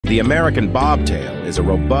The American Bobtail is a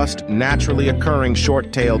robust, naturally occurring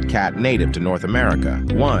short-tailed cat native to North America.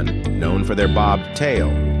 1. Known for their bobbed tail.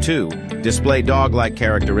 2. Display dog-like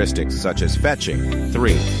characteristics such as fetching.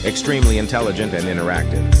 3. Extremely intelligent and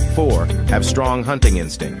interactive. 4. Have strong hunting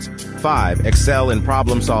instincts. 5. Excel in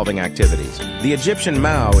problem-solving activities. The Egyptian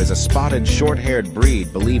Mau is a spotted, short-haired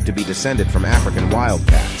breed believed to be descended from African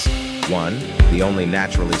wildcats. 1. The only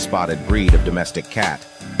naturally spotted breed of domestic cat.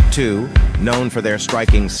 2. Known for their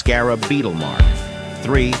striking scarab beetle mark.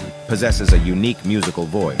 3. Possesses a unique musical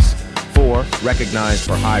voice. 4. Recognized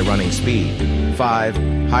for high running speed. 5.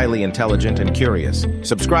 Highly intelligent and curious.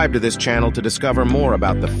 Subscribe to this channel to discover more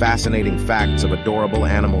about the fascinating facts of adorable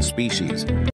animal species.